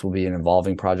will be an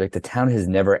evolving project. The town has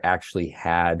never actually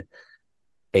had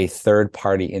a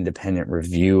third-party independent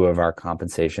review of our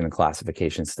compensation and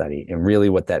classification study. And really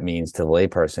what that means to the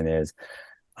layperson is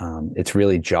it's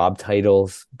really job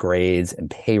titles, grades, and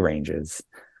pay ranges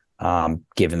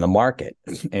given the market.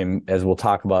 And as we'll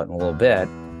talk about in a little bit,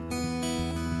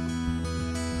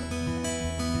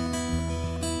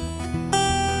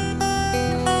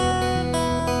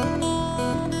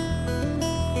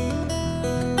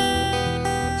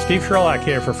 Steve Sherlock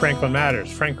here for Franklin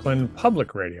Matters, Franklin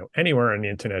Public Radio, anywhere on the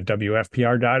internet,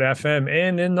 WFPR.FM,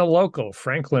 and in the local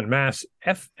Franklin, Mass.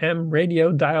 FM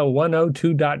radio dial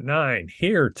 102.9.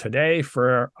 Here today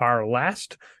for our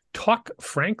last Talk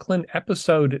Franklin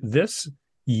episode this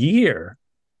year.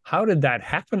 How did that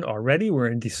happen already? We're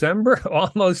in December,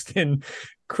 almost in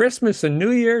Christmas and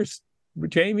New Year's.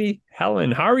 Jamie,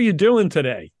 Helen, how are you doing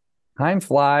today? Time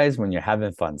flies when you're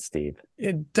having fun, Steve.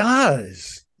 It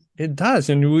does. It does.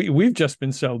 And we've just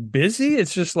been so busy.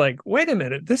 It's just like, wait a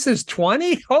minute, this is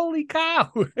 20? Holy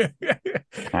cow.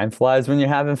 Time flies when you're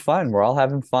having fun. We're all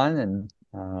having fun. And,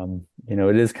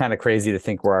 it is kind of crazy to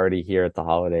think we're already here at the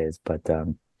holidays. But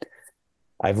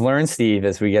I've learned, Steve,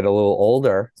 as we get a little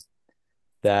older,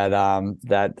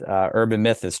 that urban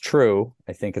myth is true.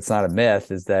 I think it's not a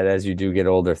myth, is that as you do get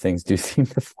older, things do seem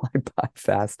to fly by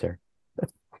faster.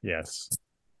 Yes.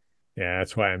 Yeah,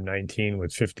 that's why I'm 19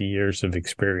 with 50 years of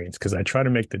experience, because I try to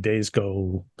make the days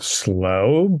go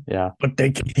slow, but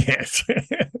they can't.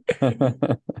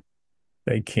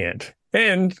 They can't.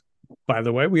 And by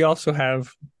the way, we also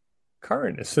have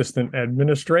current assistant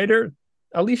administrator,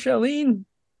 Alicia Aline,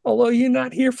 although you're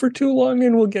not here for too long,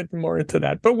 and we'll get more into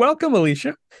that. But welcome,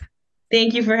 Alicia.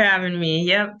 Thank you for having me.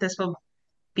 Yep, this will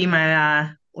be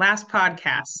my last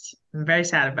podcast. I'm very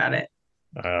sad about it.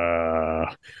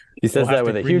 He says that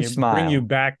with a huge smile. Bring you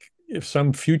back if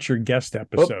some future guest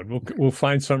episode. We'll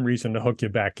find some reason to hook you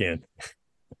back in.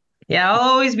 Yeah, I'll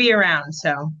always be around,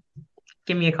 so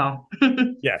give me a call.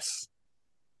 Yes.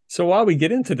 So while we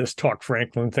get into this Talk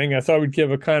Franklin thing, I thought we'd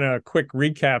give a kind of quick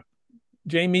recap.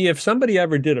 Jamie, if somebody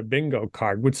ever did a bingo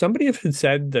card, would somebody have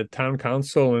said that town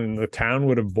council and the town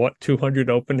would have bought 200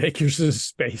 open acres of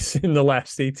space in the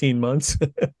last 18 months?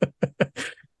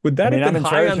 Would that have been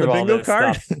high on the bingo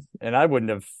card? And I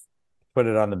wouldn't have put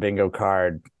it on the bingo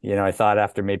card. I thought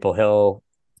after Maple Hill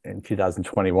in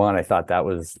 2021, I thought that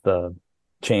was the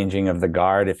changing of the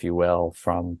guard, if you will,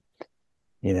 from,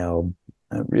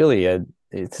 really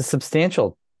it's a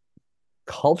substantial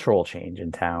cultural change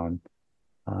in town,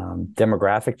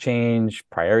 demographic change,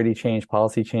 priority change,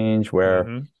 policy change,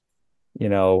 where,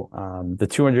 the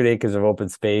 200 acres of open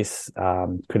space,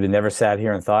 could have never sat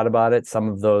here and thought about it. Some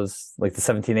of those, like the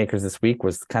 17 acres this week,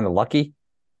 was kind of lucky,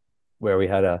 where we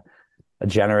had a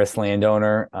generous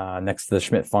landowner next to the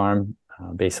Schmidt farm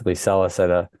basically sell us at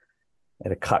a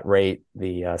cut rate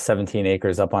the 17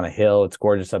 acres up on a hill. It's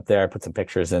gorgeous up there. I put some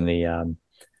pictures in the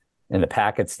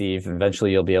packet, Steve.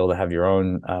 Eventually you'll be able to have your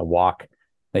own walk.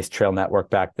 Nice trail network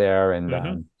back there.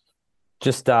 And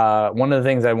just one of the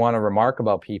things I want to remark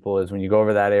about people is when you go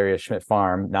over that area, Schmidt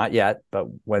Farm, not yet, but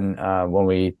when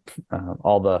we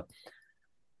all the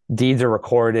deeds are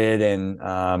recorded and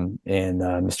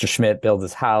Mr. Schmidt builds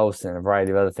his house and a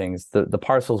variety of other things, the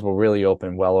parcels will really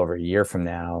open well over a year from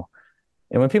now.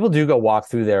 And when people do go walk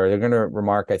through there, they're going to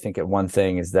remark, I think, at one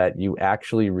thing is that you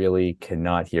actually really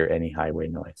cannot hear any highway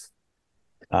noise.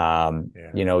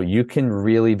 You can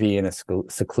really be in a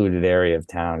secluded area of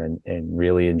town and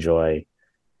really enjoy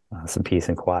some peace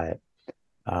and quiet.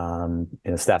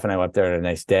 Steph and I went up there on a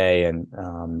nice day, and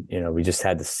we just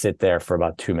had to sit there for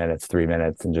about 3 minutes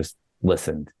and just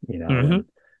listened, and,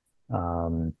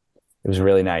 it was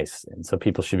really nice. And so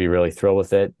people should be really thrilled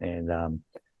with it. And,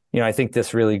 I think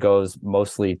this really goes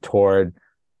mostly toward,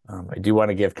 I do want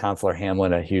to give Councilor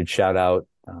Hamlin a huge shout out.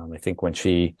 I think when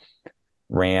she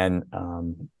ran,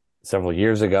 several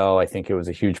years ago, I think it was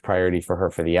a huge priority for her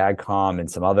for the AgCom and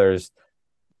some others.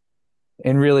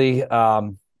 And really,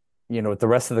 with the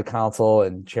rest of the council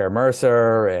and Chair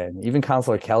Mercer and even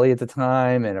Councilor Kelly at the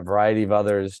time and a variety of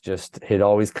others just had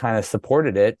always kind of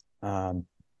supported it,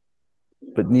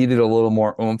 but needed a little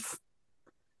more oomph.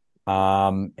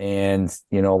 Along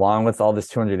with all this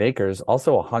 200 acres,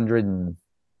 also almost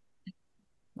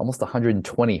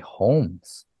 120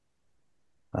 homes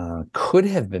could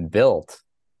have been built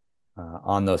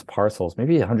on those parcels,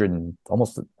 maybe 100,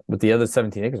 almost with the other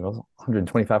 17 acres,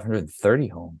 125, 130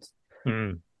 homes.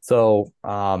 So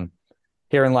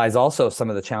herein lies also some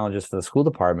of the challenges for the school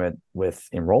department with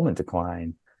enrollment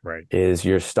decline. Right. Is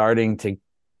we're starting to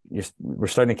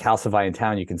calcify in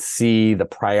town. You can see the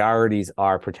priorities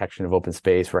are protection of open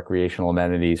space, recreational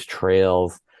amenities,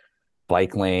 trails,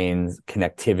 bike lanes,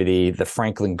 connectivity. The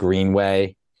Franklin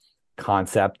Greenway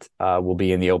concept will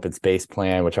be in the open space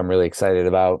plan, which I'm really excited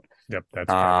about. Yep, that's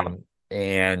coming.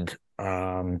 And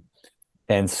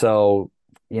so,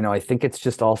 I think it's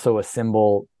just also a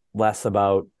symbol less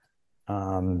about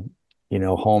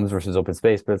homes versus open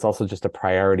space, but it's also just a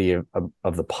priority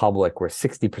of the public, where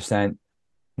 60%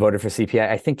 voted for CPA.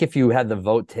 I think if you had the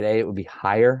vote today, it would be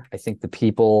higher. I think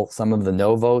some of the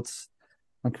no votes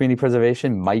on community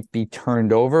preservation might be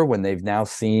turned over when they've now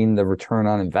seen the return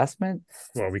on investment.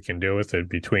 Well, we can deal with it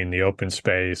between the open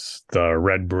space, the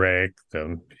red brick,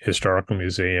 the historical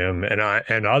museum,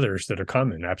 and others that are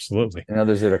coming. Absolutely. And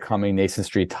others that are coming, Nason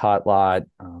Street, Tot Lot,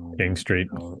 King Street.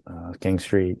 King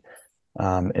Street.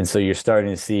 And so you're starting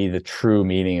to see the true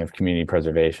meaning of community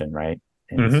preservation, right?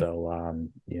 And so,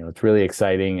 it's really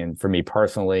exciting. And for me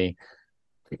personally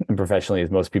and professionally,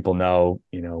 as most people know,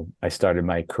 I started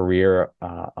my career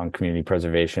on community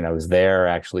preservation. I was there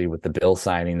actually with the bill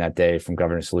signing that day from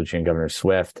Governor Cellucci and Governor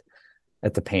Swift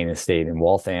at the Payne Estate in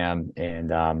Waltham. And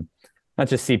not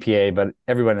just CPA, but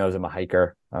everybody knows I'm a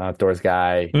hiker, outdoors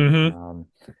guy.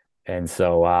 And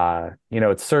so,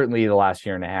 it's certainly the last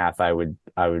year and a half, I would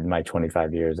my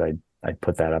 25 years, I'd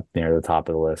put that up near the top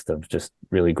of the list of just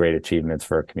really great achievements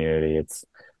for a community. It's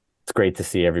great to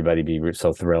see everybody be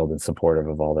so thrilled and supportive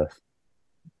of all this.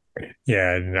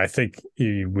 Yeah, and I think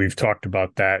we've talked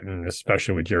about that, and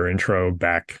especially with your intro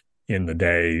back in the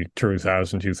day,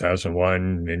 2000,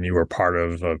 2001, and you were part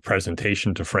of a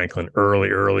presentation to Franklin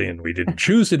early, and we didn't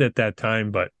choose it at that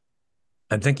time, but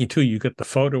I'm thinking too, you get the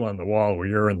photo on the wall where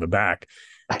you're in the back.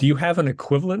 Do you have an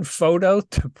equivalent photo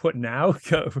to put now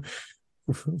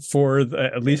for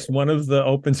at least one of the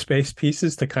open space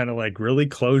pieces to kind of like really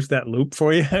close that loop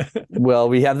for you? Well,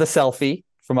 we have the selfie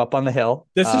from up on the hill.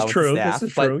 This is true. This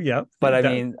is true. Yeah. But I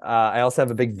mean, I also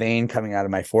have a big vein coming out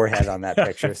of my forehead on that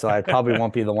picture, so I probably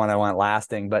won't be the one I want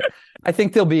lasting. But I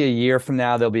think there'll be a year from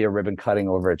now, there'll be a ribbon cutting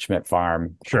over at Schmidt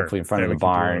Farm, hopefully in front of the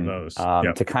barn,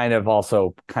 to kind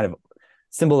of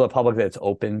symbol to the public that it's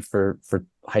open for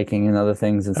hiking and other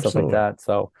things and stuff like that.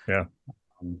 So yeah.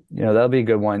 That'll be a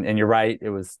good one. And you're right.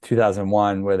 It was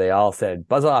 2001 where they all said,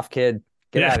 "Buzz off, kid,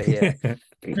 get out of here."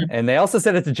 And they also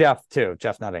said it to Jeff too,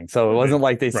 Jeff Nutting. So it wasn't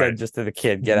like they said just to the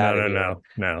kid, "Get out of here."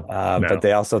 No. But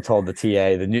they also told the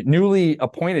TA, the newly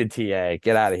appointed TA,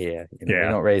 "Get out of here." We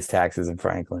don't raise taxes in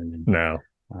Franklin.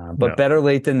 But better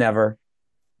late than never.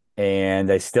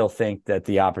 And I still think that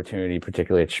the opportunity,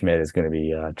 particularly at Schmidt, is going to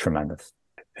be tremendous.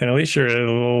 And Alicia,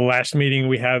 last meeting,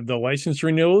 we have the license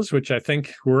renewals, which I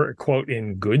think were, quote,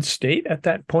 in good state at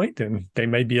that point, and they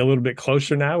may be a little bit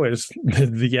closer now as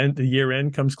the year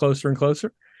end comes closer and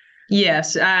closer.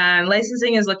 Yes,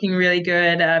 licensing is looking really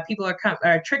good. People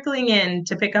are trickling in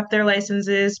to pick up their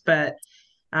licenses, but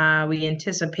we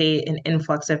anticipate an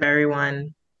influx of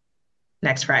everyone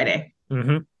next Friday,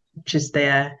 which is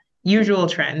the usual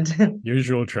trend.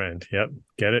 Usual trend. Yep.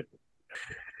 Get it.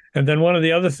 And then one of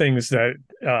the other things that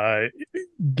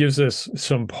gives us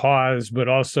some pause, but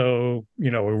also,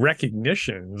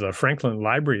 recognition, the Franklin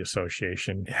Library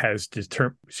Association has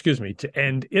determined, to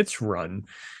end its run,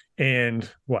 and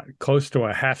close to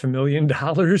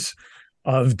 $500,000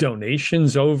 of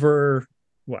donations over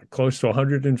close to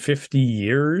 150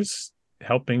 years,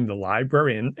 helping the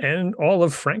library and all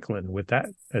of Franklin with that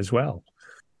as well.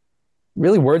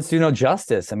 Really, words do no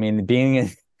justice. I mean,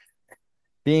 being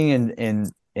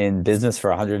in business for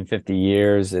 150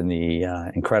 years and the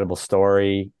incredible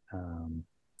story,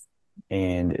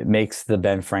 and it makes the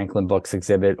Ben Franklin books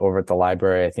exhibit over at the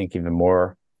library, I think, even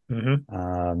more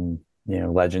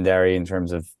legendary in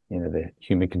terms of the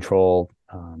human control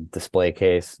display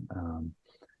case,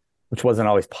 which wasn't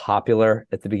always popular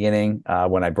at the beginning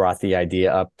when I brought the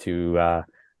idea up to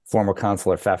former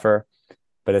Councilor Pfeffer.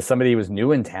 But as somebody who was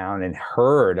new in town and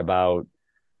heard the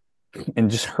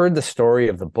story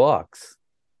of the books,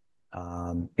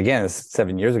 again, it's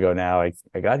 7 years ago now, I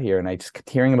got here and I just kept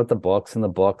hearing about the books,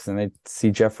 and I'd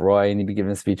see Jeff Roy and he'd be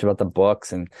giving a speech about the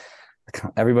books, and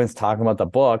everyone's talking about the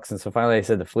books. And so finally I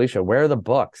said to Felicia, "Where are the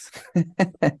books?"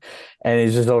 And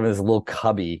he's just over this little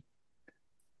cubby,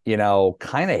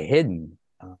 kind of hidden.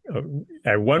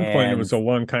 At one point, it was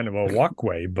one kind of a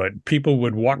walkway, but people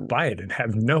would walk by it and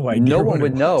have no idea. No one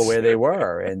would know where they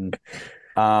were. And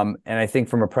I think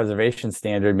from a preservation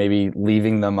standard, maybe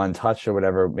leaving them untouched or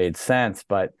whatever made sense.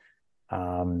 But,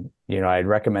 I had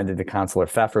recommended to Councilor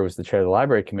Pfeffer, who was the chair of the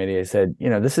library committee. I said,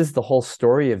 this is the whole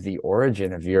story of the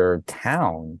origin of your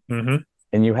town.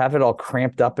 And you have it all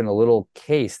cramped up in a little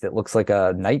case that looks like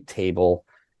a night table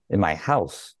in my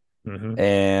house.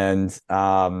 And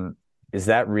is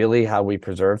that really how we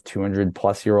preserve 200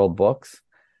 plus year old books?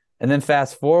 And then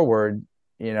fast forward,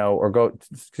 or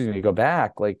go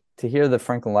back, like to hear the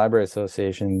Franklin Library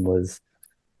Association was,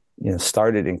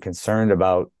 started and concerned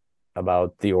about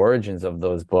the origins of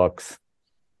those books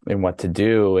and what to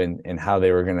do and how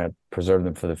they were going to preserve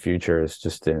them for the future is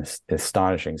just an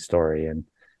astonishing story. And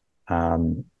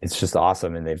it's just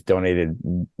awesome. And they've donated,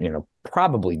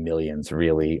 probably millions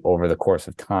really over the course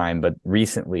of time, but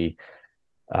recently,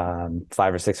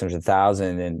 500,000 or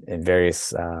 600,000 in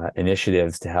various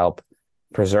initiatives to help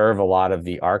preserve a lot of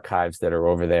the archives that are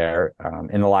over there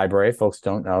in the library. Folks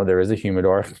don't know there is a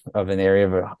humidor of an area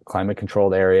of a climate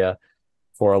controlled area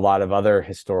for a lot of other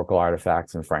historical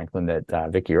artifacts in Franklin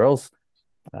that Vicki Earls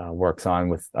works on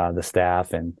with the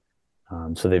staff. And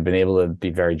so they've been able to be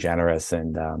very generous.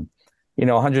 And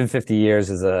 150 years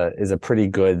is a pretty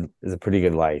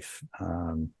good life.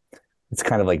 It's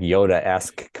kind of like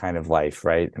Yoda-esque kind of life,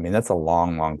 right? I mean, that's a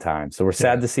long, long time. So we're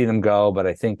sad to see them go, but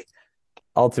I think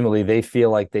ultimately they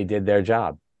feel like they did their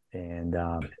job and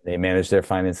they managed their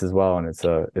finances well. And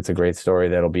it's a great story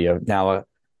that'll be now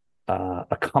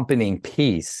accompanying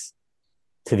piece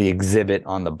to the exhibit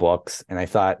on the books. And I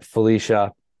thought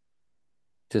Felicia,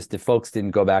 just if folks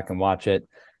didn't go back and watch it,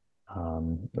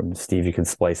 Steve, you can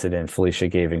splice it in. Felicia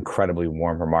gave incredibly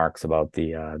warm remarks about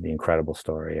the incredible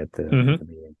story at the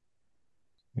meeting.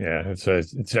 Yeah,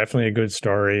 it's definitely a good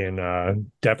story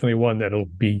and definitely one that'll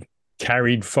be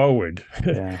carried forward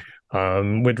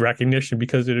with recognition,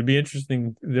 because it'd be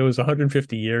interesting. There was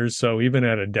 150 years, so even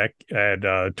at a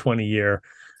 20-year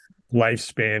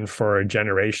lifespan for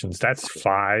generations, that's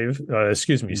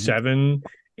 7,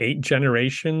 8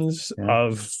 generations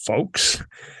of folks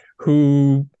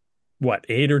who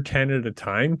 8 or 10 at a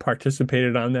time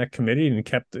participated on that committee and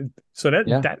kept it. So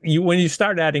when you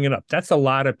start adding it up, that's a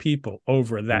lot of people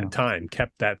over that time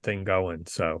kept that thing going.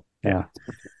 So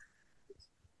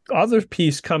other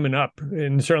piece coming up,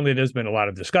 and certainly there's been a lot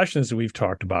of discussions that we've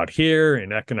talked about here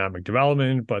in economic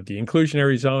development, but the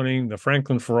inclusionary zoning, the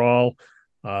Franklin for All,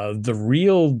 the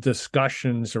real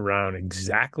discussions around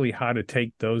exactly how to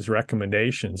take those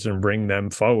recommendations and bring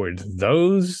them forward,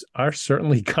 those are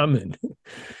certainly coming.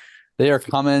 They are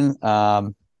coming.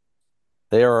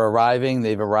 They are arriving.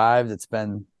 They've arrived. It's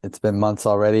been months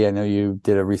already. I know you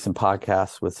did a recent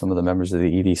podcast with some of the members of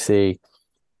the EDC.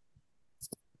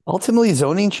 Ultimately,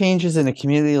 zoning changes in a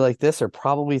community like this are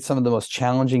probably some of the most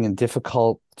challenging and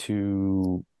difficult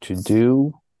to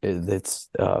do. It's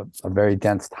a very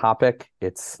dense topic.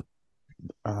 It's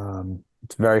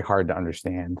very hard to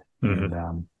understand.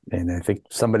 And I think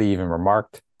somebody even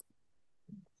remarked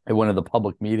at one of the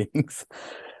public meetings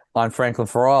on Franklin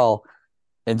for All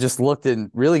and just looked and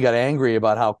really got angry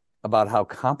about how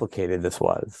complicated this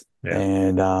was.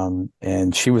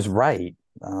 And she was right.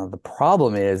 The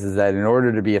problem is that in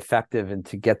order to be effective and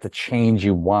to get the change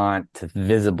you want to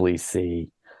visibly see,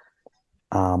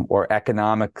 or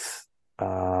economics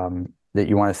that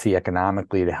you want to see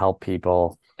economically to help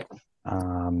people,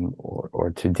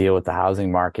 or to deal with the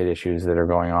housing market issues that are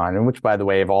going on, and which, by the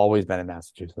way, have always been in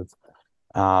Massachusetts.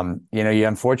 You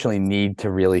unfortunately need to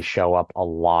really show up a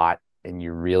lot, and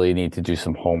you really need to do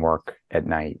some homework at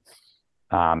night.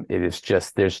 It is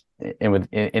just in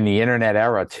the internet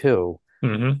era too,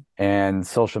 and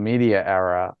social media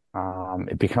era,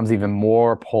 it becomes even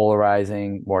more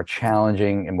polarizing, more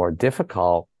challenging, and more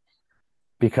difficult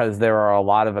because there are a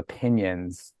lot of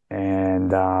opinions.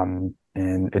 And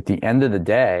at the end of the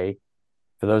day,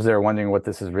 for those that are wondering what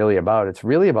this is really about, it's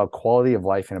really about quality of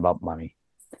life and about money.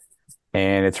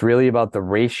 And it's really about the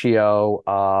ratio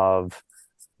of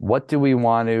what do we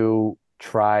want to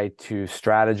try to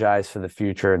strategize for the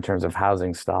future in terms of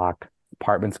housing stock,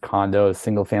 apartments, condos,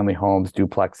 single family homes,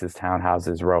 duplexes,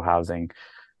 townhouses, row housing,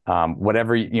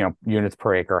 whatever, units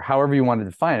per acre, however you want to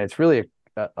define it. It's really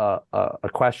a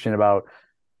question about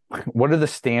what are the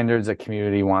standards a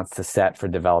community wants to set for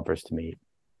developers to meet.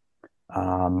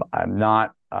 I'm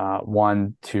not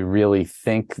one to really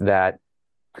think that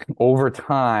over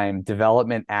time,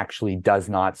 development actually does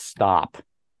not stop.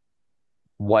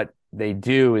 What they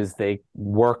do is they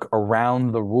work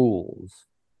around the rules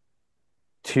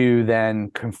to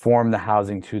then conform the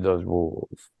housing to those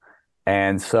rules.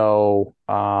 And so,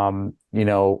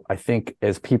 I think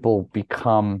as people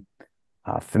become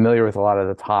familiar with a lot of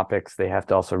the topics, they have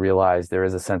to also realize there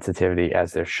is a sensitivity,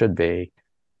 as there should be,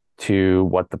 to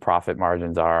what the profit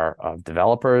margins are of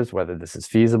developers, whether this is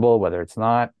feasible, whether it's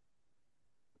not.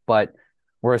 But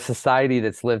we're a society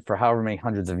that's lived for however many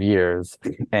hundreds of years,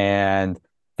 and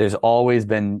there's always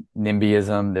been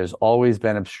NIMBYism, there's always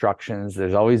been obstructions,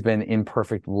 there's always been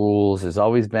imperfect rules, there's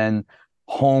always been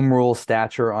home rule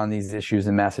stature on these issues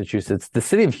in Massachusetts. The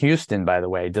city of Houston, by the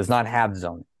way, does not have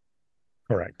zoning.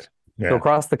 Correct. So Yeah.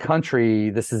 across the country,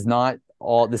 this is not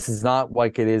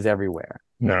like it is everywhere.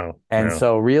 No. And No.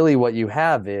 so really what you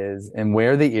have is, and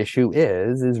where the issue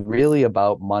is really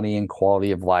about money and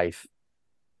quality of life.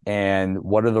 And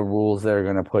what are the rules that are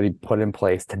going to put in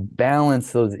place to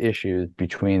balance those issues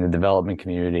between the development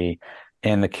community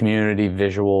and the community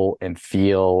visual and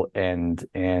feel and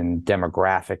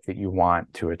demographic that you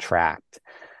want to attract.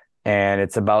 And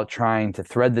it's about trying to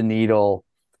thread the needle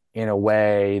in a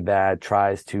way that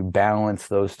tries to balance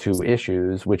those two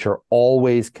issues, which are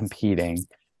always competing.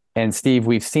 And Steve,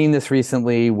 we've seen this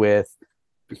recently with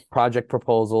project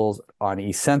proposals on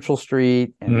East Central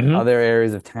Street and other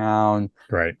areas of town,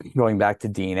 right? Going back to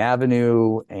Dean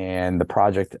Avenue and the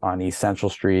project on East Central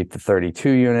Street, the 32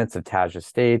 units of Taj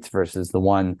Estates versus the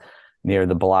one near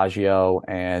the Bellagio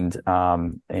and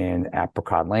in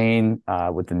Apricot Lane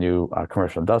with the new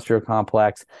commercial industrial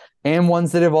complex, and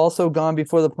ones that have also gone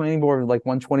before the planning board, like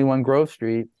 121 Grove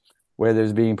Street, where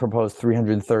there's being proposed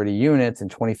 330 units, and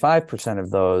 25%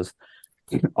 of those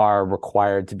are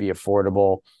required to be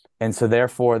affordable. And so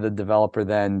therefore the developer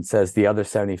then says the other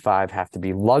 75 have to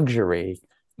be luxury,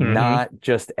 not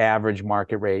just average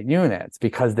market rate units,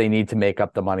 because they need to make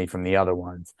up the money from the other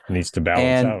ones. It needs to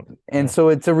balance out. And so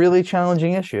it's a really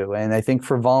challenging issue. And I think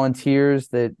for volunteers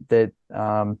that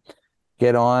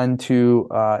get on to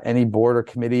any board or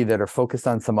committee that are focused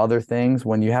on some other things,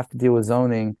 when you have to deal with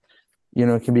zoning,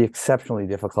 it can be exceptionally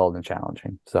difficult and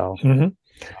challenging. So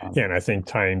yeah, and I think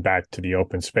tying back to the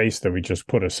open space that we just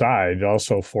put aside, it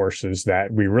also forces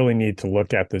that we really need to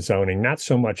look at the zoning, not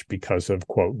so much because of,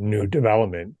 quote, new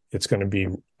development. It's going to be,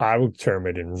 I would term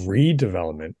it, in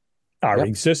redevelopment, our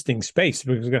existing space,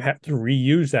 because we're going to have to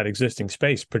reuse that existing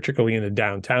space, particularly in the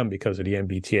downtown because of the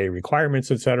MBTA requirements,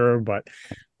 et cetera. But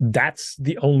that's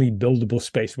the only buildable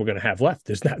space we're going to have left.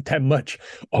 There's not that much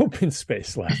open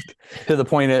space left. To the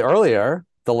point earlier,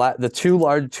 the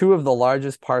two of the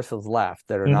largest parcels left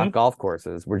that are not golf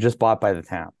courses were just bought by the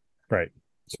town. Right.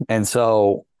 And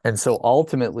so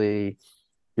ultimately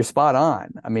you're spot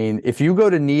on. I mean, if you go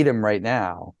to Needham right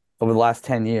now over the last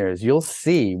 10 years, you'll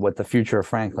see what the future of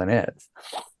Franklin is.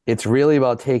 It's really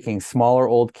about taking smaller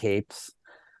old capes,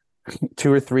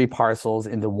 2 or 3 parcels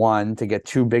into one to get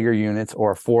 2 bigger units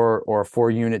or a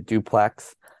 4 unit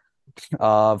duplex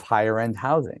of higher end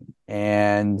housing.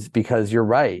 And because you're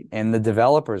right, and the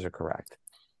developers are correct,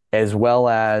 as well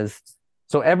as,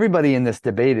 so everybody in this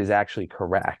debate is actually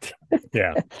correct.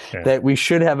 Yeah. That we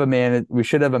should have a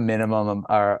minimum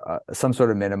or some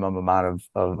sort of minimum amount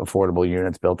of affordable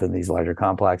units built in these larger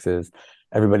complexes.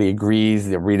 Everybody agrees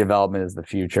the redevelopment is the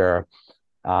future.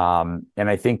 And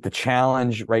I think the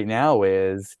challenge right now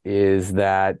is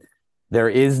that there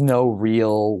is no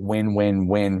real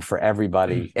win-win-win for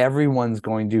everybody. Everyone's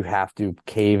going to have to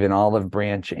cave an olive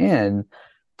branch in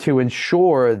to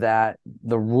ensure that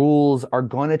the rules are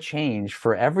going to change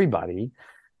for everybody.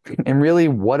 And really,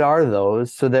 what are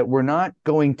those, so that we're not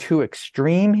going too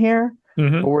extreme here,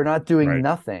 but we're not doing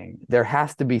nothing. There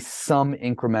has to be some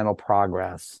incremental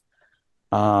progress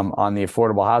on the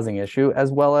affordable housing issue, as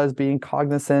well as being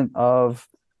cognizant of,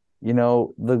 the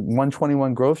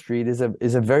 121 Grove Street is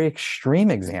a very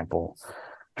extreme example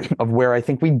of where I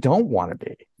think we don't want to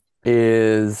be,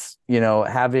 is,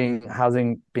 having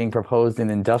housing being proposed in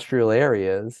industrial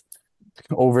areas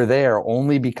over there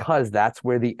only because that's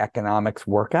where the economics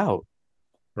work out.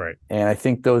 Right. And I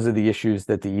think those are the issues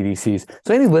that the EDCs.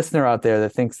 So any listener out there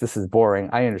that thinks this is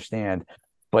boring, I understand.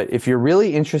 But if you're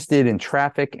really interested in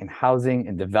traffic and housing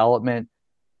and development,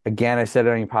 again, I said it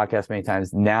on your podcast many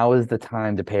times, now is the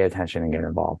time to pay attention and get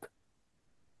involved.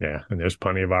 Yeah, and there's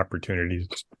plenty of opportunities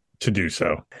to do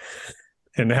so.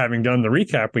 And having done the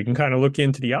recap, we can kind of look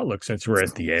into the outlook, since we're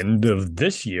at the end of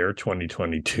this year,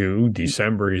 2022.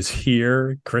 December is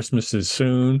here, Christmas is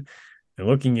soon, and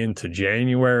looking into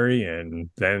January and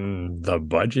then the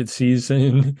budget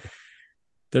season,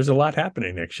 there's a lot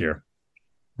happening next year.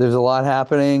 There's a lot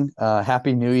happening.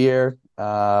 Happy New Year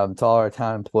to all our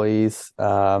town employees.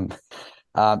 So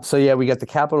yeah, we got the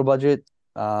capital budget,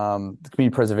 the community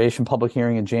preservation public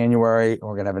hearing in January.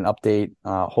 We're going to have an update,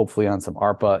 hopefully on some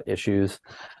ARPA issues,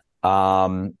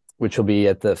 which will be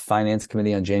at the Finance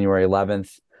Committee on January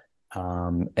 11th.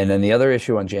 And then the other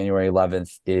issue on January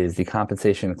 11th is the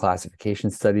compensation and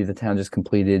classification study the town just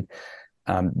completed.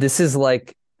 This is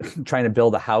like trying to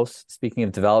build a house. Speaking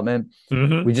of development,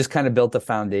 we just kind of built the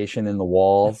foundation and the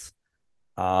walls.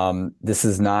 This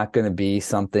is not going to be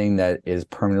something that is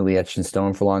permanently etched in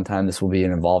stone for a long time. This will be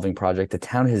an evolving project. The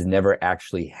town has never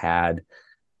actually had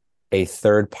a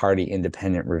third-party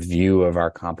independent review of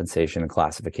our compensation and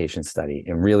classification study.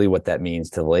 And really what that means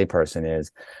to the layperson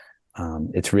is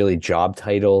It's really job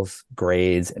titles,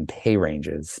 grades, and pay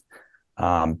ranges,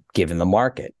 given the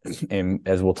market. And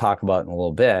as we'll talk about in a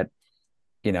little bit,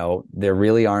 there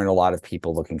really aren't a lot of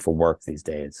people looking for work these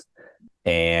days.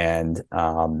 And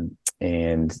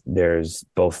there's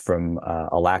both from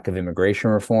a lack of immigration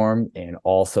reform and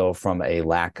also from a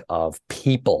lack of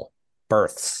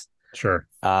births. Sure.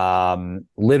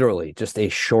 Literally just a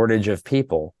shortage of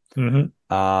people.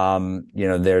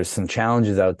 Mm-hmm. There's some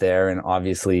challenges out there, and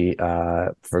obviously,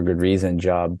 for good reason,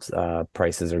 jobs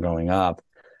prices are going up.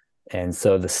 And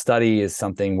so the study is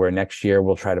something where next year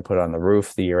we'll try to put on the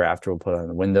roof. The year after we'll put on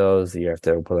the windows. The year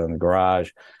after we'll put it on the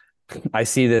garage. I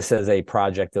see this as a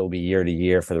project that will be year to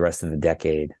year for the rest of the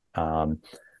decade. And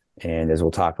as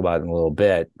we'll talk about in a little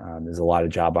bit, there's a lot of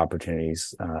job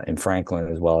opportunities in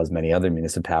Franklin as well as many other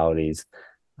municipalities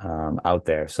out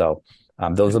there. So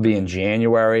those will be in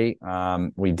January.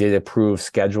 We did approve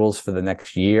schedules for the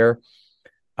next year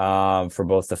for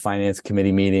both the finance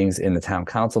committee meetings and the town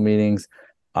council meetings.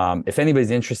 If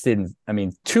anybody's interested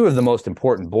in, two of the most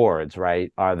important boards,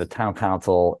 right, are the town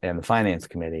council and the finance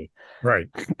committee. Right.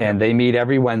 And they meet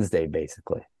every Wednesday,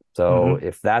 basically. So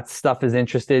if that stuff is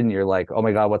interested and you're like, oh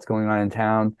my God, what's going on in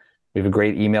town? We have a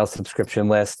great email subscription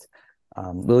list.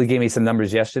 Lily gave me some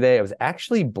numbers yesterday. I was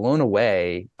actually blown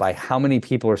away by how many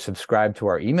people are subscribed to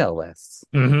our email lists.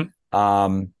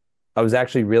 I was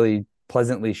actually really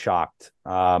pleasantly shocked.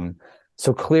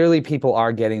 So clearly people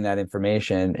are getting that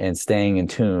information and staying in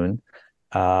tune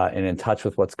and in touch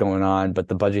with what's going on. But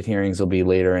the budget hearings will be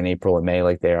later in April and May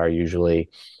like they are usually.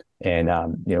 And,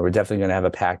 we're definitely going to have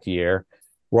a packed year.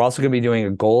 We're also going to be doing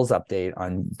a goals update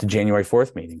on the January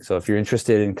 4th meeting. So if you're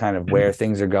interested in kind of where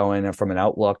things are going and from an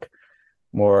outlook,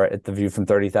 more at the view from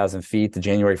 30,000 feet, the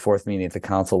January 4th meeting at the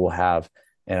council will have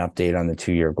an update on the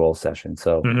 2-year goal session.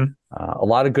 So a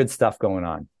lot of good stuff going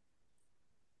on.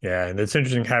 Yeah, and it's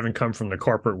interesting having come from the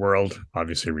corporate world,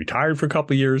 obviously retired for a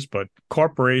couple of years, but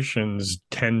corporations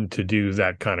tend to do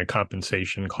that kind of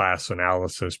compensation class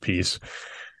analysis piece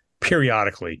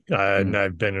periodically. And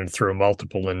I've been through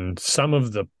multiple, and some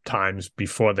of the times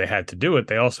before they had to do it,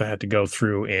 they also had to go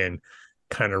through and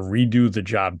kind of redo the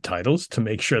job titles to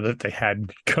make sure that they had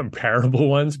comparable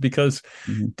ones, because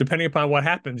depending upon what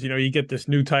happens, you get this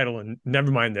new title, and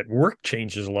never mind that work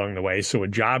changes along the way. So a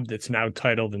job that's now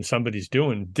titled and somebody's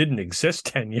doing didn't exist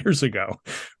 10 years ago,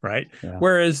 right? Yeah.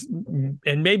 Whereas,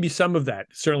 and maybe some of that,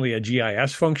 certainly a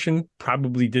GIS function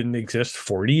probably didn't exist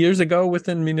 40 years ago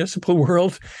within the municipal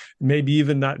world, maybe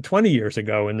even not 20 years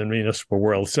ago in the municipal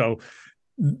world. So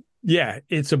yeah,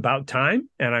 it's about time,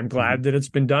 and I'm glad that it's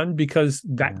been done, because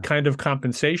that kind of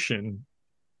compensation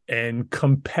and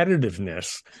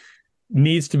competitiveness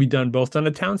needs to be done both on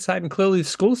the town side and clearly the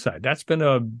school side. That's been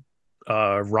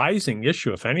a rising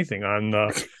issue, if anything, on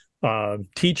the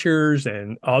teachers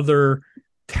and other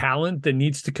talent that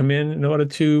needs to come in order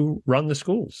to run the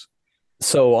schools.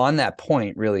 So on that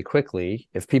point, really quickly,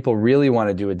 if people really want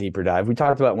to do a deeper dive, we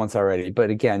talked about it once already,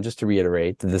 but again, just to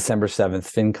reiterate, the December 7th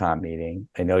FinCom meeting,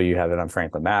 I know you have it on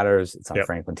Franklin Matters. It's on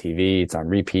Franklin TV. It's on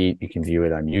repeat. You can view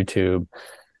it on YouTube.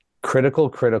 Critical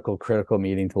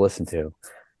meeting to listen to.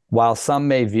 While some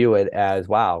may view it as,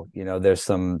 wow, there's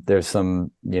some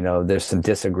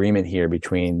disagreement here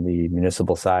between the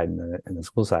municipal side and the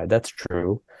school side. That's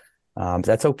true.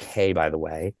 That's okay, by the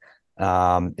way.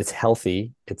 It's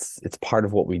healthy. It's part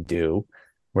of what we do.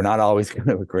 We're not always going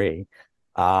to agree.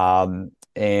 But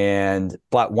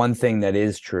one thing that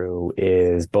is true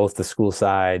is both the school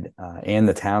side and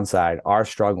the town side are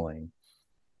struggling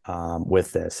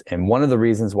with this. And one of the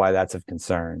reasons why that's of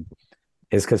concern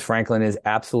is because Franklin is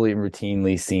absolutely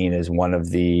routinely seen as one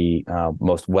of the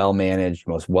most well-managed,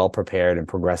 most well-prepared and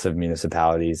progressive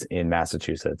municipalities in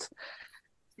Massachusetts.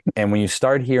 And when you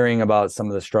start hearing about some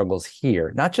of the struggles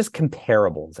here, not just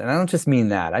comparables, and I don't just mean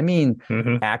that, I mean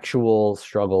actual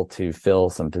struggle to fill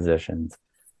some positions,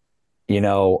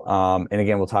 and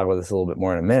again, we'll talk about this a little bit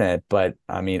more in a minute, but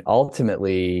I mean,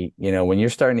 ultimately, when you're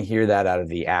starting to hear that out of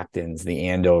the Actons, the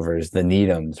Andovers, the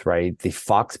Needhams, right, the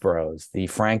Foxboroughs, the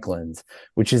Franklins,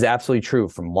 which is absolutely true,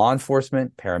 from law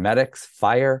enforcement, paramedics,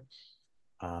 fire,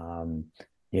 program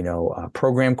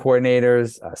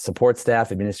coordinators, support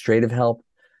staff, administrative help.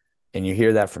 And you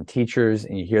hear that from teachers,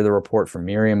 and you hear the report from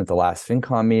Miriam at the last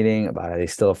FinCom meeting about how they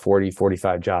still have 40,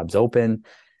 45 jobs open.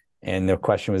 And the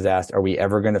question was asked, are we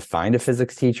ever going to find a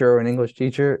physics teacher or an English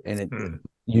teacher? And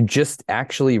you just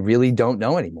actually really don't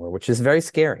know anymore, which is very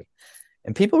scary.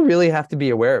 And people really have to be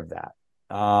aware of that.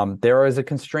 There is a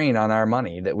constraint on our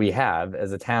money that we have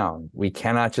as a town. We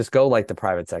cannot just go like the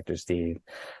private sector, Steve,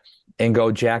 and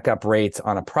go jack up rates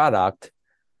on a product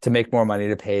to make more money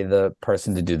to pay the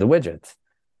person to do the widgets.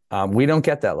 We don't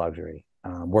get that luxury.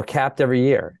 We're capped every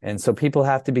year. And so people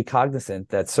have to be cognizant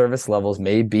that service levels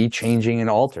may be changing and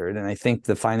altered. And I think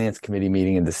the finance committee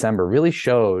meeting in December really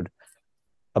showed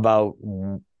about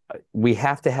we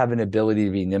have to have an ability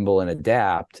to be nimble and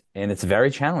adapt. And it's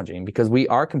very challenging because we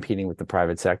are competing with the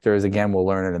private sector. As again, we'll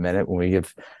learn in a minute when we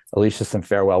give Alicia some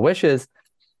farewell wishes.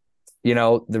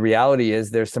 The reality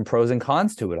is there's some pros and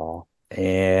cons to it all.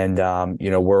 And,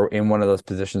 we're in one of those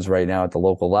positions right now at the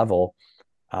local level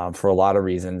for a lot of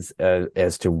reasons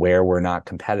as to where we're not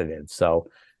competitive. So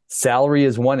salary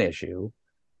is one issue.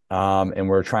 And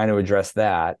we're trying to address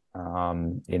that,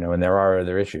 and there are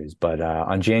other issues. But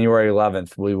on January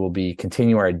 11th, we will be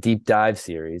continuing our deep dive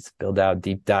series, build out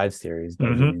deep dive series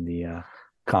by doing the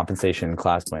compensation and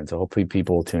class plan. So hopefully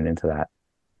people will tune into that.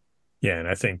 Yeah, and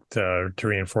I think to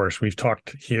reinforce, we've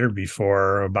talked here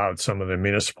before about some of the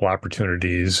municipal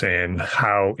opportunities and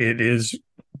how it is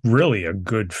really a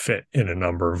good fit in a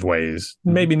number of ways.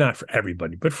 Maybe not for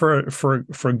everybody, but for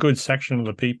a good section of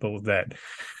the people that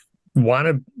want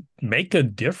to make a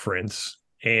difference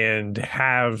and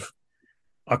have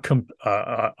a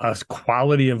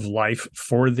quality of life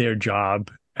for their job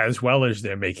as well as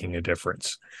they're making a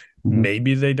difference.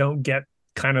 Maybe they don't get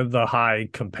kind of the high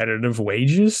competitive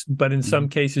wages, but in some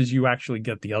cases you actually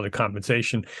get the other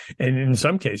compensation. And in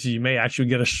some cases you may actually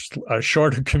get a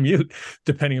shorter commute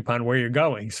depending upon where you're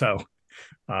going. So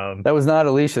that was not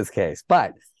Alicia's case,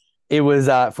 but it was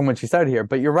from when she started here.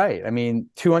 But you're right. I mean,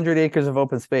 200 acres of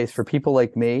open space for people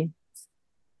like me,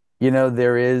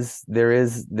 there is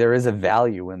a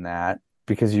value in that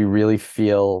because you really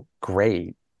feel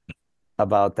great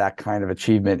about that kind of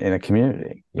achievement in a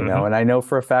community, and I know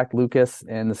for a fact Lucas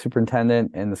and the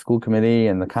superintendent and the school committee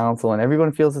and the council and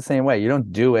everyone feels the same way. You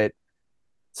don't do it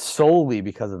solely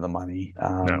because of the money.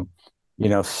 No.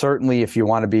 Certainly if you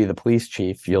want to be the police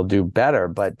chief, you'll do better,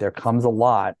 but there comes a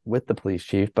lot with the police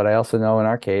chief. But I also know in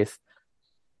our case,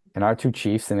 in our two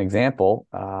chiefs, an example,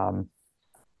 I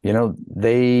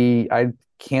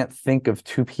can't think of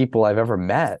two people I've ever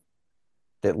met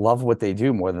that love what they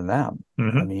do more than them.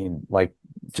 I mean,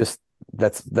 just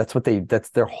that's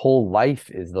their whole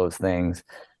life is those things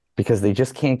because they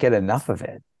just can't get enough of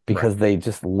it because they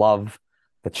just love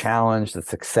the challenge, the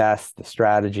success, the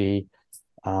strategy.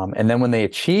 And then when they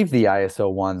achieve the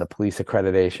ISO 1, the police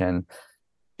accreditation,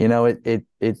 it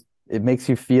makes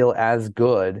you feel as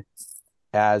good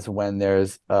as when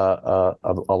there's a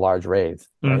large raise.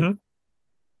 Right?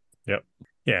 Yep.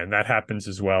 Yeah, and that happens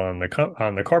as well on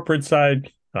the corporate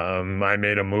side. I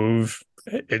made a move.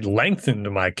 It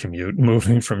lengthened my commute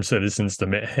moving from Citizens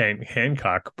to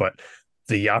Hancock, but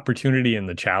the opportunity and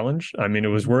the challenge, I mean, it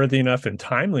was worthy enough and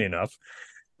timely enough.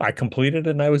 I completed it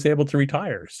and I was able to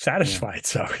retire satisfied.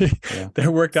 So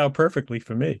that worked out perfectly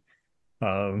for me.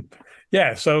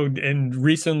 So, and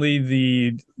recently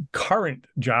the current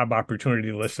job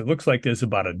opportunity list, it looks like there's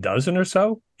about a dozen or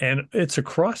so, and it's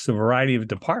across a variety of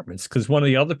departments. Because one of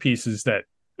the other pieces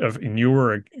and you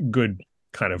were a good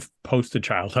kind of poster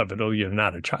child of it, although you're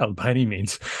not a child by any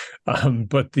means,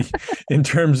 but in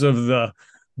terms of the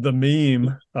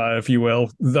meme, if you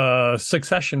will, the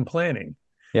succession planning,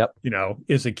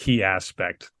 is a key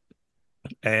aspect.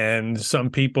 And some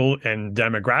people, and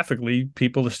demographically,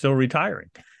 people are still retiring.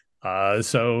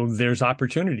 So there's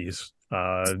opportunities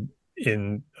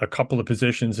in a couple of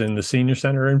positions in the senior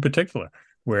center in particular,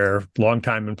 where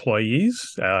longtime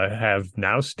employees have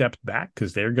now stepped back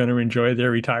because they're going to enjoy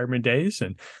their retirement days,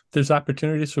 and there's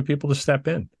opportunities for people to step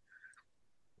in.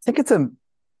 I think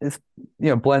it's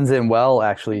blends in well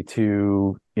actually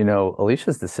to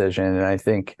Alicia's decision, and I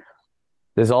think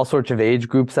there's all sorts of age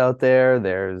groups out there.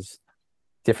 There's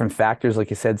different factors, like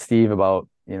you said, Steve, about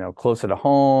closer to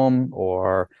home,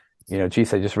 or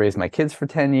geez, I just raised my kids for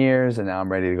 10 years and now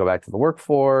I'm ready to go back to the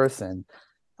workforce, and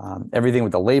everything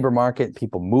with the labor market,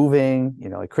 people moving,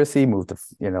 like Chrissy moved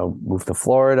to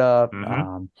Florida.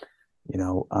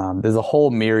 There's a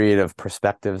whole myriad of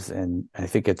perspectives, and I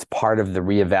think it's part of the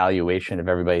reevaluation of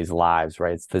everybody's lives,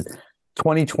 right? It's the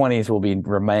 2020s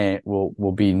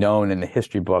will be known in the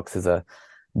history books as a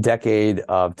decade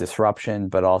of disruption,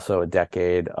 but also a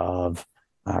decade of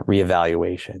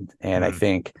reevaluation. And I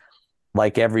think,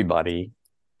 like everybody,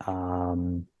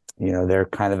 they're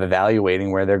kind of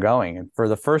evaluating where they're going. And for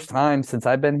the first time since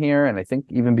I've been here, and I think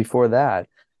even before that,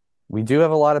 we do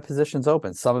have a lot of positions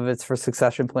open. Some of it's for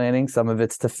succession planning. Some of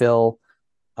it's to fill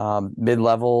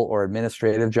mid-level or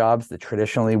administrative jobs that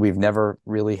traditionally we've never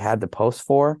really had to post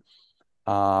for.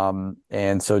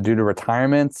 And so due to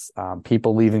retirements,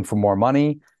 people leaving for more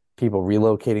money, people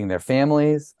relocating their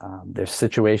families, there's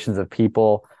situations of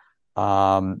people.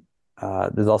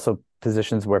 There's also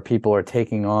positions where people are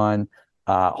taking on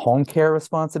home care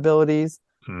responsibilities.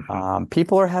 Mm-hmm.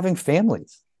 People are having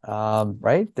families,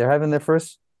 right? They're having their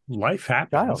first Life child.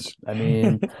 happens. I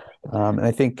mean, and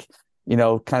I think,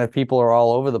 kind of people are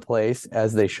all over the place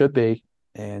as they should be,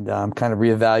 and kind of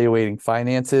reevaluating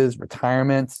finances,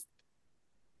 retirements.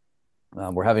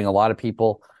 We're having a lot of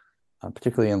people,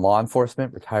 particularly in law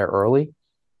enforcement, retire early.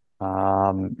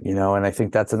 And I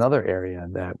think that's another area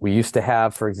that we used to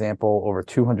have, for example, over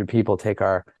 200 people take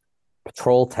our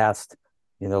patrol test.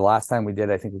 The last time we did,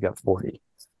 I think we got 40.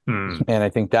 Mm. And I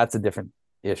think that's a different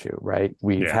issue, right?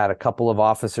 We've had a couple of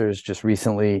officers just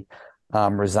recently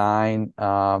resign,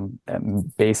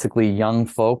 basically young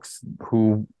folks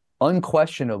who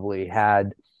unquestionably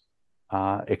had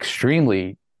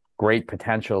extremely great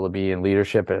potential to be in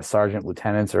leadership as sergeant,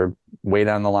 lieutenants, or way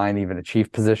down the line, even a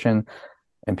chief position.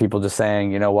 And people just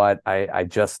saying, you know what, I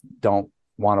just don't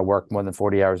want to work more than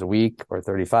 40 hours a week or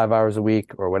 35 hours a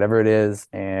week or whatever it is.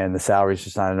 And the salary is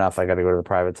just not enough. I got to go to the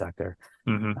private sector.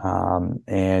 Mm-hmm.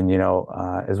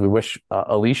 As we wish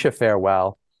Alicia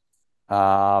farewell,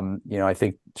 I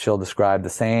think she'll describe the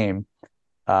same.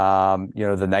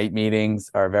 The night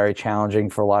meetings are very challenging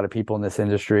for a lot of people in this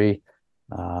industry.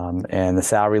 And the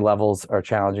salary levels are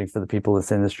challenging for the people in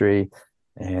this industry.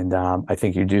 And I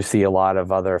think you do see a lot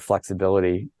of other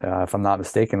flexibility, if I'm not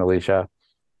mistaken, Alicia,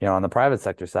 on the private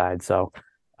sector side. So,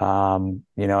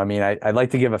 I'd like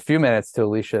to give a few minutes to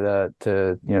Alicia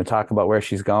to talk about where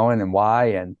she's going and why.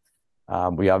 And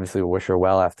we obviously will wish her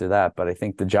well after that. But I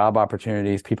think the job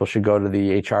opportunities, people should go to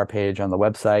the HR page on the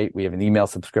website. We have an email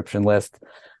subscription list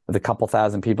with a couple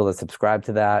thousand people that subscribe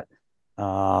to that.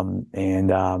 And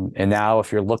now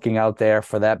if you're looking out there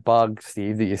for that bug,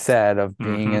 Steve, that you said of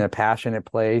being in a passionate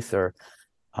place or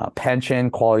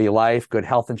pension, quality of life, good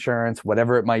health insurance,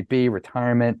 whatever it might be,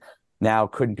 retirement, now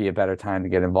couldn't be a better time to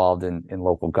get involved in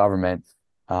local government.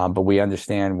 But we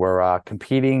understand we're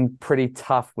competing pretty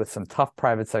tough with some tough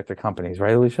private sector companies,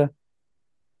 right, Alicia?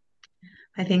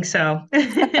 I think so.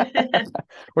 Where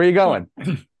are you going?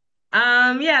 So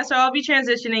I'll be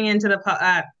transitioning into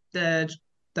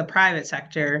the private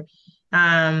sector.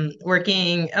 I'll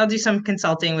do some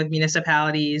consulting with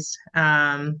municipalities.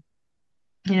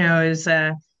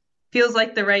 It feels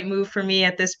like the right move for me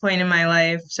at this point in my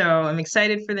life. So I'm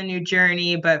excited for the new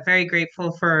journey, but very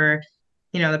grateful for,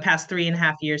 the past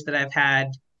 3.5 years that I've had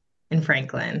in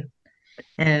Franklin.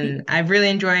 And I've really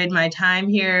enjoyed my time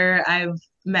here. I've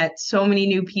met so many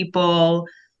new people,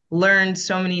 learned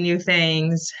so many new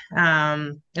things.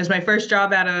 It was my first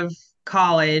job out of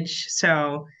college.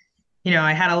 So,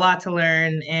 I had a lot to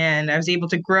learn and I was able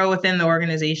to grow within the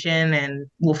organization and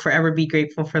will forever be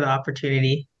grateful for the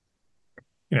opportunity.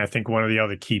 I think one of the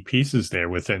other key pieces there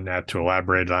within that to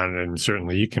elaborate on, and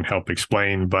certainly you can help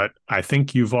explain, but I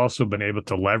think you've also been able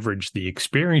to leverage the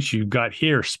experience you got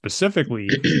here, specifically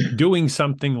doing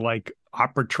something like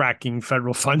opera tracking,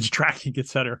 federal funds tracking, et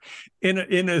cetera,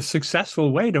 in a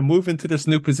successful way to move into this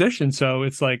new position. So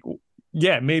it's like,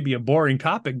 yeah, maybe a boring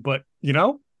topic, but,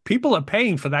 people are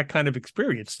paying for that kind of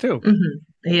experience too.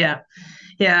 Mm-hmm. Yeah.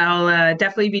 Yeah, I'll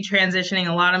definitely be transitioning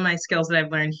a lot of my skills that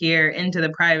I've learned here into the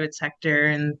private sector.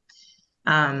 And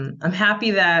I'm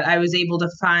happy that I was able to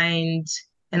find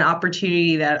an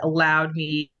opportunity that allowed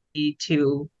me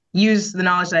to use the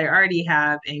knowledge that I already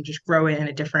have and just grow it in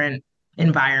a different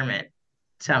environment.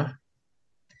 So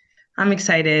I'm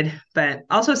excited, but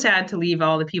also sad to leave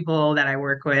all the people that I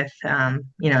work with.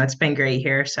 It's been great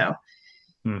here. So,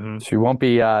 So you won't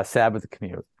be sad with the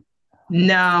commute.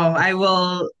 No, I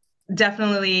will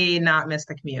definitely not miss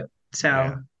the commute.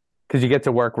 So, because you get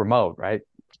to work remote, right?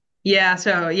 Yeah.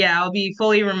 So, yeah, I'll be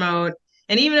fully remote.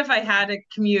 And even if I had to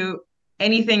commute,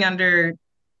 anything under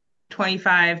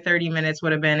 25, 30 minutes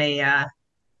would have been a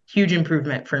huge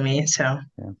improvement for me. So,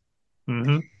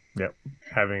 Yep.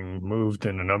 Having moved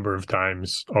in a number of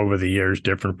times over the years,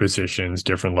 different positions,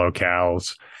 different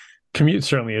locales, commute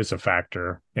certainly is a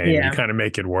factor, and you kind of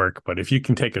make it work. But if you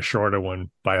can take a shorter one,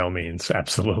 by all means,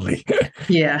 absolutely.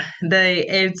 Yeah,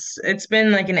 it's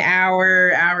been like an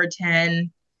hour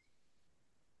 10,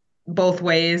 both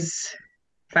ways,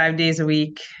 5 days a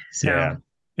week. So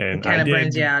and it kind of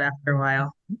burns you out after a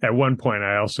while. At one point,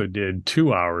 I also did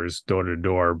 2 hours door to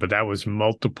door, but that was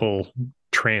multiple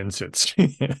transits,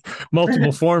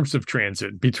 multiple forms of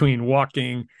transit between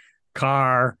walking,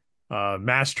 car,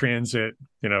 mass transit,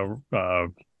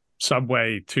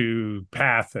 subway to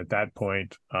path at that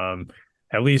point.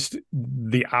 At least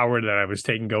the hour that I was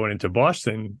taking going into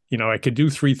Boston, I could do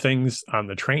 3 things on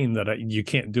the train that you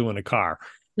can't do in a car.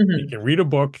 You can read a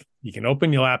book, you can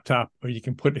open your laptop, or you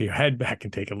can put your head back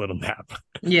and take a little nap.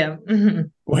 Yeah.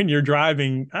 When you're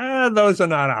driving, those are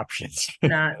not options.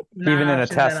 Not even in a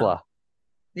Tesla.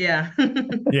 Yeah.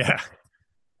 Yeah,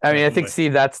 I mean, I think, definitely.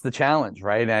 Steve, that's the challenge,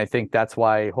 right? And I think that's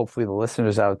why hopefully the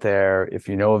listeners out there, if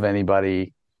you know of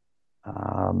anybody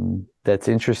that's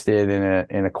interested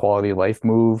in a quality of life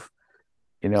move,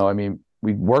 I mean,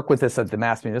 we work with this at the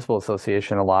Mass Municipal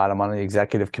Association a lot. I'm on the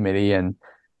executive committee, and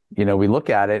we look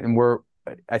at it, and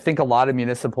I think a lot of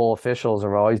municipal officials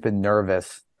have always been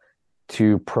nervous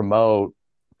to promote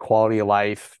quality of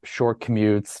life, short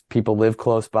commutes, people live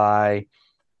close by,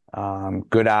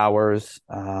 good hours.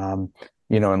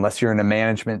 Unless you're in a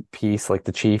management piece like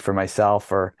the chief or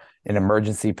myself or an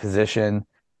emergency position,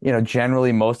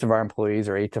 generally most of our employees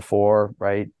are 8 to 4,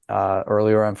 right?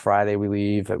 Earlier on Friday, we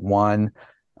leave at 1.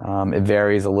 It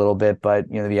varies a little bit, but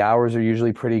the hours are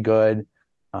usually pretty good.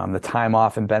 The time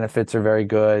off and benefits are very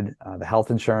good. The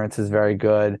health insurance is very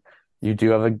good. You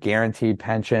do have a guaranteed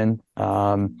pension.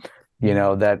 One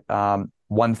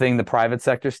thing the private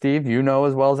sector, Steve,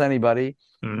 as well as anybody,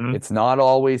 it's not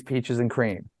always peaches and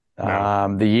cream.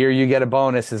 No. The year you get a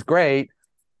bonus is great.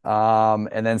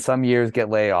 And then some years get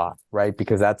layoff, right?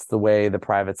 Because that's the way the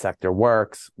private sector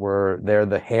works. They're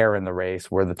the hare in the race.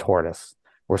 We're the tortoise.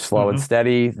 We're slow and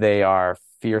steady. They are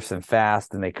fierce and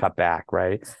fast, and they cut back,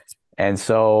 right? And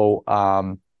so,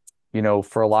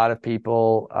 for a lot of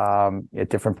people at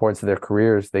different points of their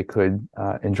careers, they could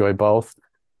enjoy both.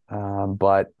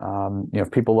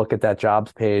 If people look at that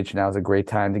jobs page, now is a great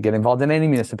time to get involved in any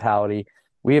municipality.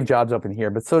 We have jobs open here,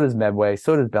 but so does Medway,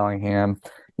 so does Bellingham,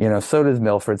 so does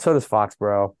Milford, so does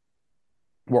Foxborough.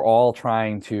 We're all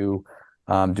trying to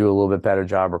do a little bit better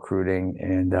job recruiting,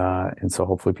 and so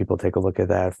hopefully people take a look at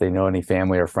that. If they know any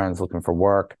family or friends looking for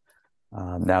work,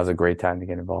 now's a great time to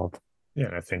get involved. Yeah,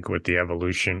 and I think with the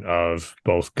evolution of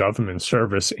both government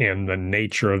service and the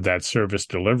nature of that service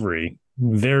delivery,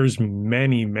 there's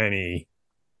many, many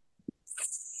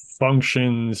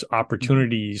functions,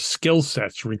 opportunities, skill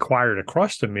sets required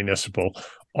across the municipal,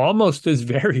 almost as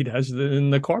varied as in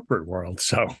the corporate world.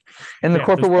 So, and the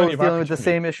corporate world is dealing with the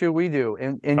same issue we do,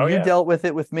 and you dealt with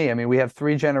it with me. I mean, we have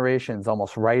 3 generations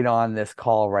almost right on this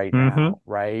call right now,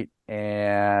 right?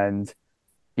 And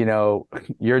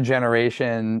your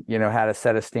generation, had a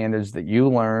set of standards that you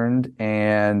learned,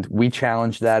 and we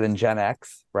challenged that in Gen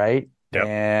X, right? Yep.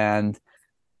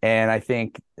 And I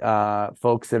think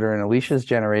folks that are in Alicia's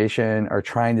generation are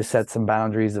trying to set some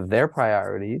boundaries of their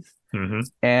priorities,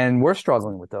 and we're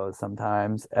struggling with those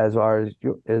sometimes as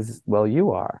well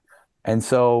you are. And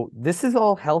so this is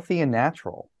all healthy and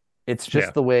natural. It's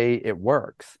just the way it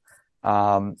works.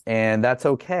 And that's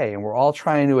okay. And we're all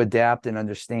trying to adapt and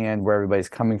understand where everybody's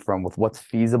coming from with what's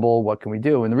feasible, what can we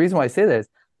do. And the reason why I say this,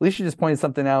 Alicia just pointed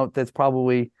something out that's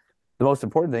probably the most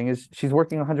important thing, is she's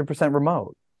working 100%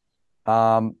 remote.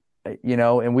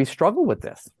 And we struggle with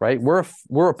this, right?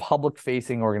 We're a public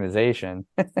facing organization.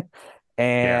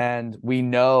 And we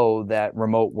know that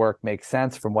remote work makes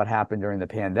sense from what happened during the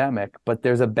pandemic, but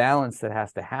there's a balance that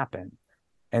has to happen.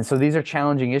 And so these are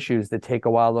challenging issues that take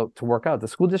a while to work out. The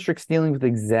school district's dealing with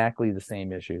exactly the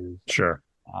same issues. Sure.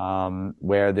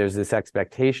 Where there's this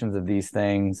expectations of these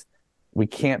things. We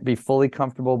can't be fully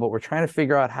comfortable, but we're trying to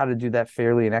figure out how to do that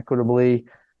fairly and equitably.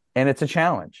 And it's a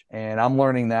challenge. And I'm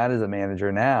learning that as a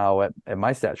manager now at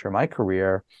my stature, my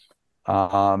career, with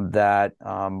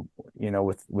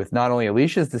not only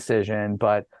Alicia's decision,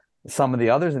 but some of the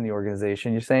others in the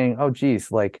organization, you're saying, oh,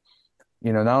 geez, not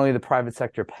only the private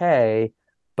sector pay,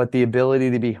 but the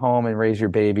ability to be home and raise your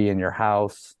baby in your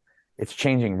house. It's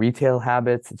changing retail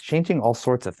habits. It's changing all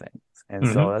sorts of things. And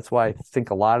so that's why I think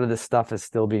a lot of this stuff is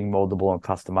still being moldable and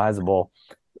customizable.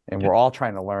 And we're all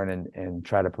trying to learn and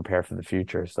try to prepare for the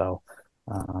future. So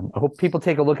I hope people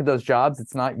take a look at those jobs.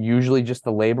 It's not usually just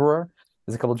the laborer.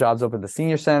 There's a couple of jobs open at the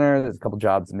senior center. There's a couple of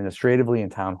jobs administratively in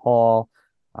town hall.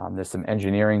 There's some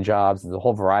engineering jobs. There's a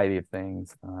whole variety of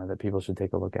things that people should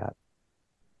take a look at.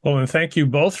 Well, and thank you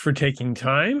both for taking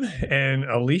time. And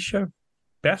Alicia,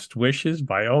 best wishes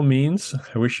by all means.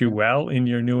 I wish you well in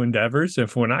your new endeavors.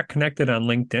 If we're not connected on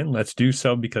LinkedIn, let's do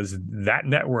so, because that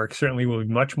network certainly will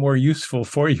be much more useful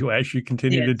for you as you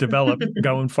continue to develop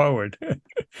going forward.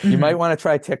 You might want to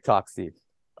try TikTok, Steve.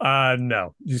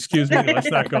 No, excuse me. Let's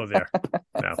not go there.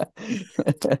 No.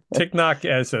 TikTok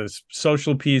as a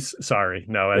social piece. Sorry.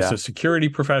 No, as a security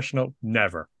professional,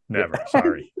 never.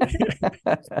 Sorry.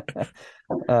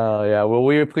 Oh, yeah. Well,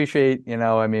 we appreciate,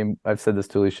 I've said this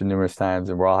to Alicia numerous times,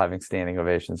 and we're all having standing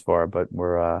ovations for her, but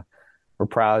we're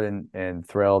proud and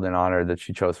thrilled and honored that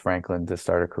she chose Franklin to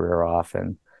start her career off.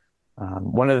 And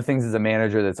one of the things as a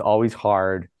manager that's always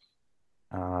hard,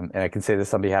 and I can say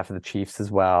this on behalf of the Chiefs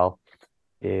as well,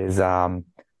 is,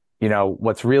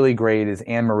 what's really great is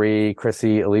Anne Marie,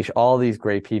 Chrissy, Alicia, all these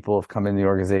great people have come in the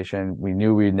organization. We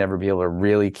knew we'd never be able to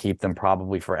really keep them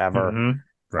probably forever. Mm-hmm.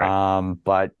 Right.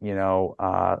 But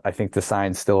I think the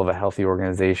sign still of a healthy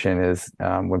organization is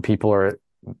when people are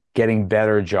getting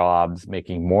better jobs,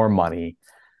 making more money,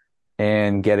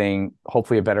 and getting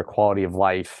hopefully a better quality of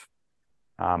life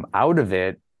out of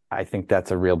it. I think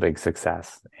that's a real big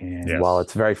success. And while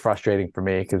it's very frustrating for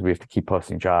me because we have to keep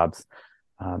posting jobs,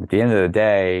 at the end of the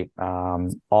day,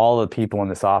 all the people in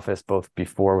this office, both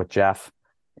before with Jeff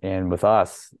and with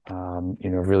us,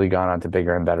 really gone on to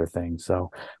bigger and better things. So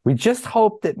we just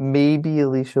hope that maybe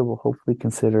Alicia will hopefully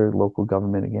consider local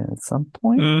government again at some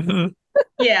point. Mm-hmm.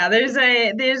 Yeah, there's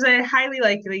a highly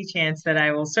likely chance that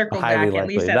I will circle back at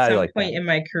least at some point in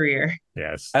my career.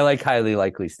 Yes. I like highly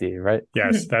likely, Steve, right?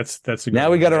 Yes, that's a good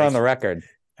now we got her on the record.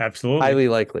 Absolutely. Highly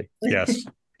likely. Yes.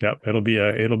 Yep. It'll be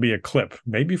a clip,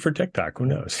 maybe for TikTok. Who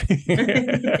knows?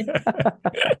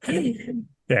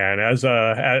 Yeah, and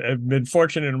I've been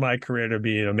fortunate in my career to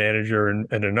be a manager in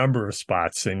a number of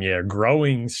spots, and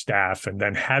growing staff and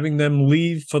then having them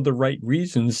leave for the right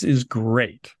reasons is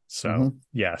great. So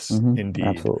yes, indeed.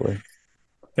 Absolutely.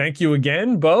 Thank you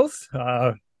again, both.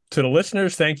 To the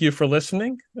listeners, thank you for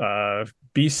listening.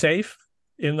 Be safe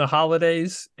in the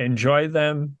holidays. Enjoy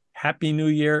them. Happy New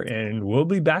Year, and we'll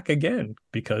be back again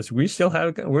because we're still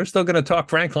going to talk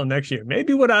Franklin next year.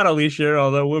 Maybe without Alicia,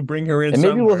 although we'll bring her in. And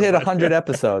maybe we'll hit 100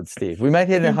 episodes, Steve. We might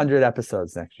hit 100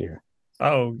 episodes next year.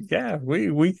 Oh yeah,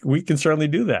 we can certainly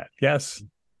do that. Yes,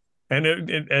 and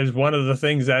it, as one of the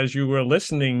things as you were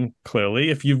listening, clearly,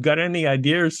 if you've got any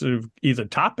ideas of either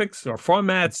topics or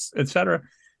formats, etc.,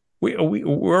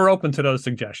 we're open to those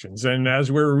suggestions. And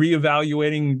as we're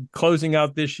reevaluating, closing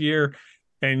out this year.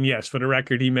 And yes, for the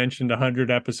record, he mentioned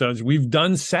 100 episodes. We've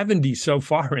done 70 so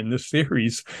far in this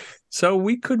series. So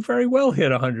we could very well hit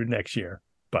 100 next year.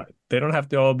 But they don't have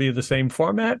to all be the same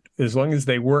format as long as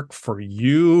they work for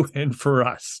you and for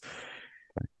us.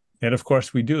 And of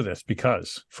course, we do this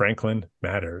because Franklin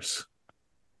matters.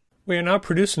 We are now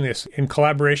producing this in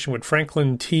collaboration with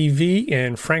Franklin TV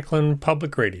and Franklin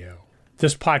Public Radio.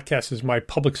 This podcast is my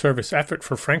public service effort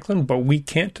for Franklin, but we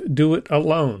can't do it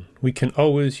alone. We can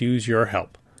always use your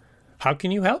help. How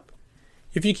can you help?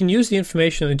 If you can use the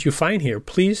information that you find here,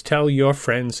 please tell your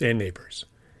friends and neighbors.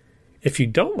 If you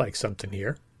don't like something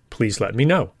here, please let me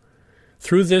know.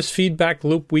 Through this feedback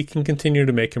loop, we can continue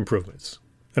to make improvements.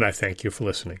 And I thank you for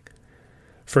listening.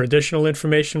 For additional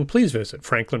information, please visit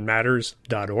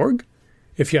franklinmatters.org.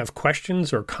 If you have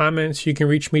questions or comments, you can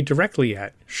reach me directly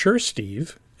at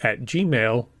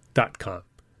suresteve@gmail.com.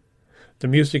 The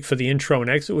music for the intro and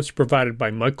exit was provided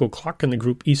by Michael Clark and the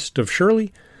group East of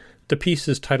Shirley. The piece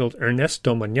is titled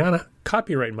Ernesto Mañana,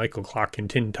 copyright Michael Clark and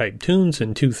Tintype Tunes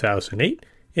in 2008,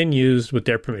 and used with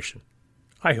their permission.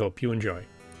 I hope you enjoy.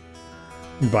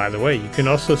 And by the way, you can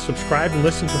also subscribe and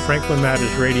listen to Franklin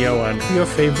Matters Radio on your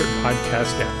favorite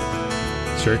podcast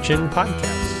app. Search in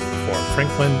podcasts for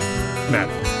Franklin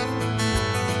Matters.